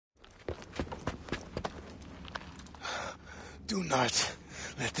Do not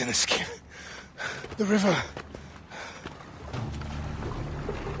let them escape. The river.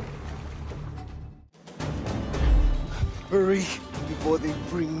 Hurry before they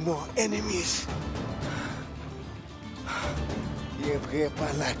bring more enemies.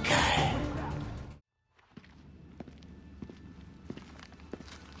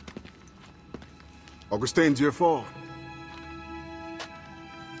 Augustin Dieufort.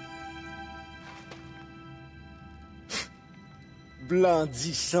 Blanc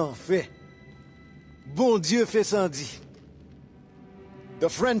dit sans fait. Bon Dieu fait sans dit. The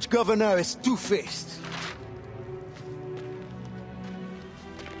French governor is two-faced.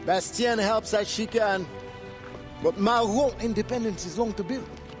 Bastien helps as she can, but Maroon independence is long to build.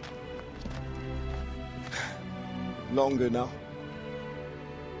 Longer now.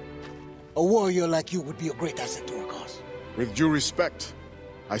 A warrior like you would be a great asset to our cause. With due respect,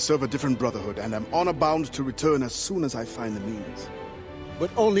 I serve a different brotherhood and am honor-bound to return as soon as I find the means. But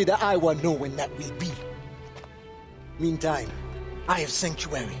only the Iowa know when that will be. Meantime, I have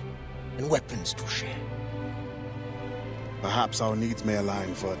sanctuary and weapons to share. Perhaps our needs may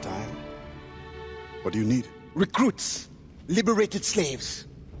align for a time. What do you need? Recruits, liberated slaves.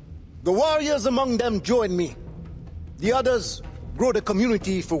 The warriors among them join me. The others grow the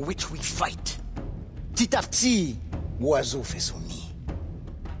community for which we fight. Titafti, oiseau fait son nid.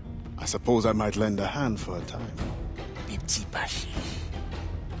 I suppose I might lend a hand for a time. Petit Pachi.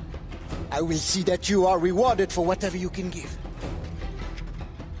 I will see that you are rewarded for whatever you can give.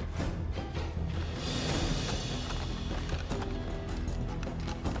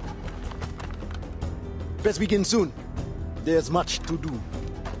 Let's begin soon. There's much to do.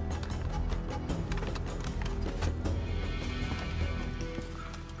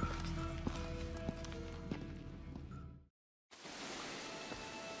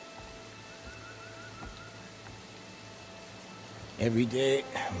 Every day,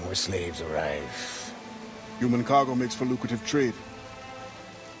 more slaves arrive. Human cargo makes for lucrative trade.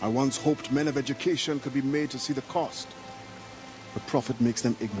 I once hoped men of education could be made to see the cost. But profit makes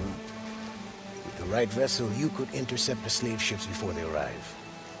them ignorant. With the right vessel, you could intercept the slave ships before they arrive.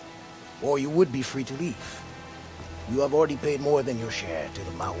 Or you would be free to leave. You have already paid more than your share to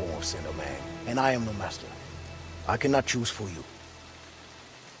the Maroon of Saint-Domingue, and I am the master. I cannot choose for you.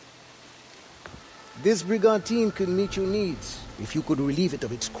 This brigantine could meet your needs if you could relieve it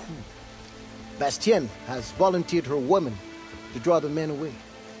of its crew. Bastien has volunteered her woman to draw the men away.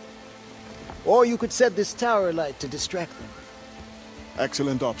 Or you could set this tower light to distract them.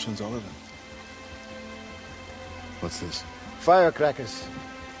 Excellent options, all of them. What's this? Firecrackers.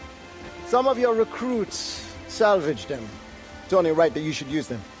 Some of your recruits salvaged them. It's only right that you should use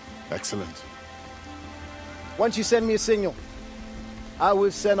them. Excellent. Once you send me a signal, I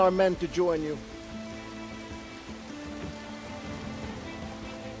will send our men to join you.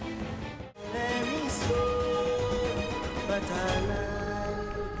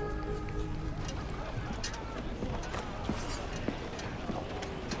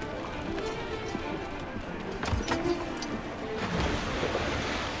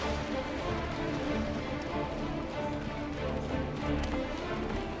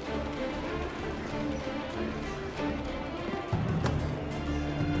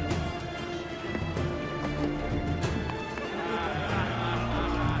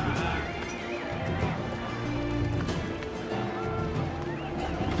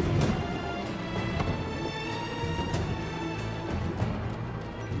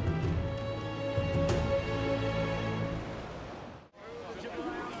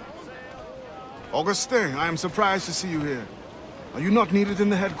 Augustin, I am surprised to see you here. Are you not needed in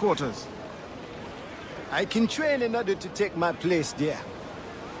the headquarters? I can train in order to take my place there.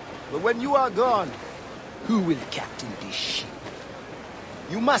 But when you are gone, who will captain this ship?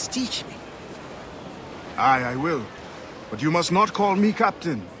 You must teach me. Aye, I will. But you must not call me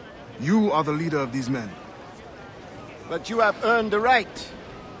captain. You are the leader of these men. But you have earned the right.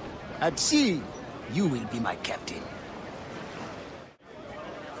 At sea, you will be my captain.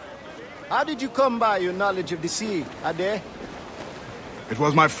 How did you come by your knowledge of the sea, Ade? It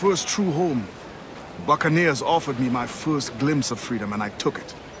was my first true home. Buccaneers offered me my first glimpse of freedom, and I took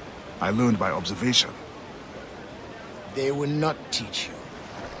it. I learned by observation. They will not teach you.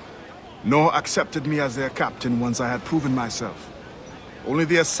 Nor accepted me as their captain once I had proven myself. Only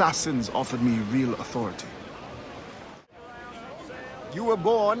the assassins offered me real authority. You were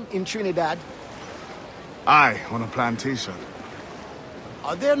born in Trinidad? Aye, on a plantation.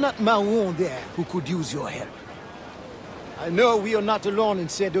 Are there not Maroon there who could use your help? I know we are not alone in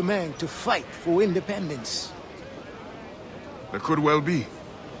Saint-Domingue to fight for independence. There could well be.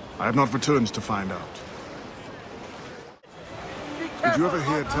 I have not returned to find out. Did you ever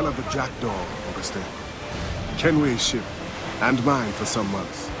hear tell of the Jackdaw, Augustin? Kenway's ship, and mine for some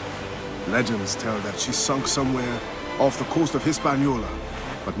months. Legends tell that she sunk somewhere off the coast of Hispaniola,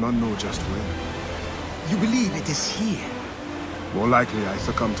 but none know just where. You believe it is here? More likely I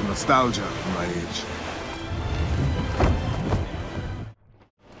succumb to nostalgia in my age.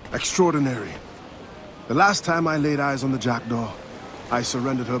 Extraordinary. The last time I laid eyes on the Jackdaw, I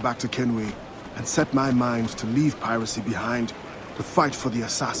surrendered her back to Kenway and set my mind to leave piracy behind to fight for the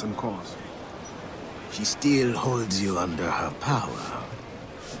assassin cause. She still holds you under her power.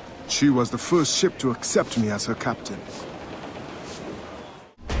 She was the first ship to accept me as her captain.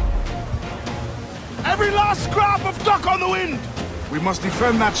 Every last scrap of duck on the wind! We must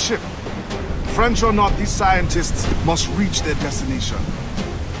defend that ship. French or not, these scientists must reach their destination.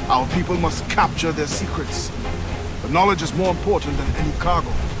 Our people must capture their secrets. The knowledge is more important than any cargo.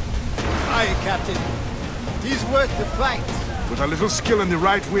 Aye, Captain. It is worth the fight. With a little skill in the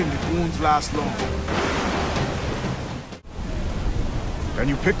right wind, it won't last long. Can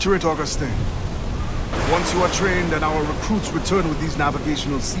you picture it, Augustin? Once you are trained and our recruits return with these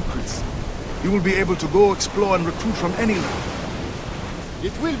navigational secrets, you will be able to go explore and recruit from any land.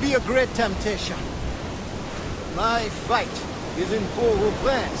 It will be a great temptation. My fight is in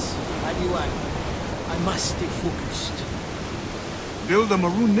Port-au-Prince, Adiwan. I must stay focused. Build a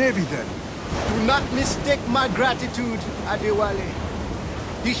Maroon Navy, then. Do not mistake my gratitude, Adewale.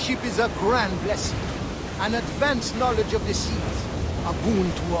 This ship is a grand blessing. An advanced knowledge of the seas, a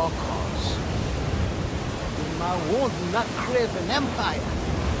boon to our cause. The Maroon do not crave an empire,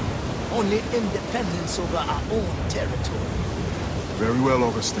 only independence over our own territory. Very well,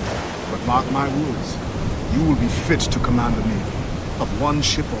 Augustin. But mark my words, you will be fit to command a navy, of one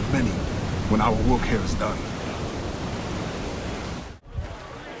ship or many, when our work here is done.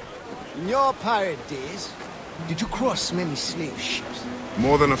 In your pirate days, did you cross many slave ships?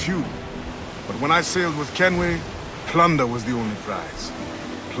 More than a few. But when I sailed with Kenway, plunder was the only prize.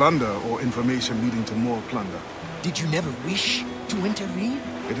 Plunder or information leading to more plunder. Did you never wish to intervene?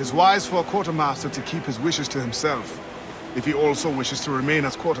 It is wise for a quartermaster to keep his wishes to himself, if he also wishes to remain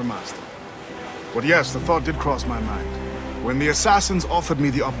as quartermaster. But yes, the thought did cross my mind. When the assassins offered me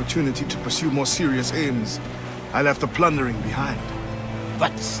the opportunity to pursue more serious aims, I left the plundering behind.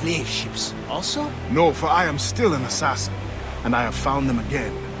 But the slave ships also? No, for I am still an assassin, and I have found them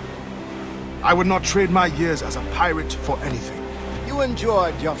again. I would not trade my years as a pirate for anything. You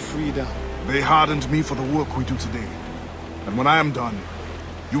enjoyed your freedom. They hardened me for the work we do today. And when I am done,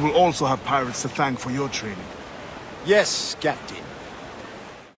 you will also have pirates to thank for your training. Yes, Captain.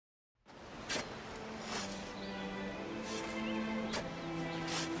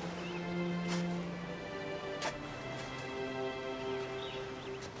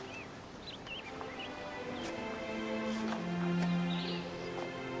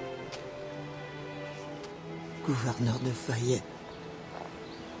 Gouverneur de Fayette.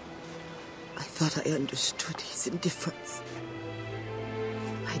 I thought I understood his indifference.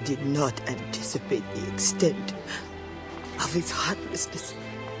 I did not anticipate the extent of his heartlessness.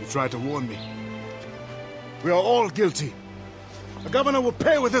 You tried to warn me. We are all guilty. The governor will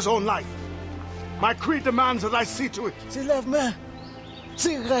pay with his own life. My creed demands that I see to it. C'est la main.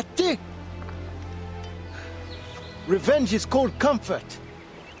 C'est raté. Revenge is cold comfort.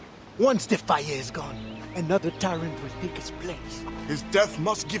 Once the fire is gone, another tyrant will take his place. His death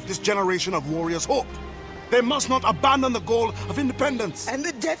must give this generation of warriors hope. They must not abandon the goal of independence. And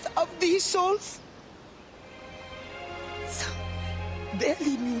the death of these souls? Some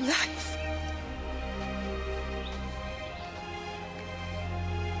barely knew life.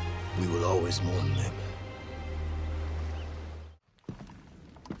 We will always mourn them.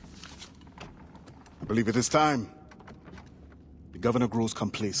 I believe it is time. The governor grows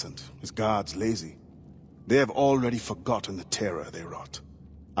complacent, his guards lazy. They have already forgotten the terror they wrought.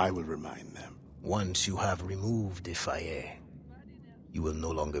 I will remind them. Once you have removed the fire, you will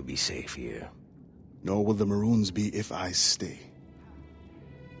no longer be safe here. Nor will the Maroons be if I stay.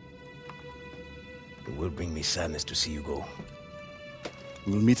 It will bring me sadness to see you go.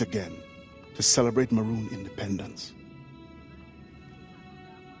 We will meet again to celebrate Maroon independence.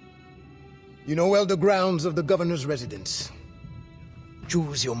 You know well the grounds of the governor's residence.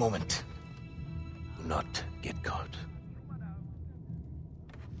 Choose your moment. Do not get caught.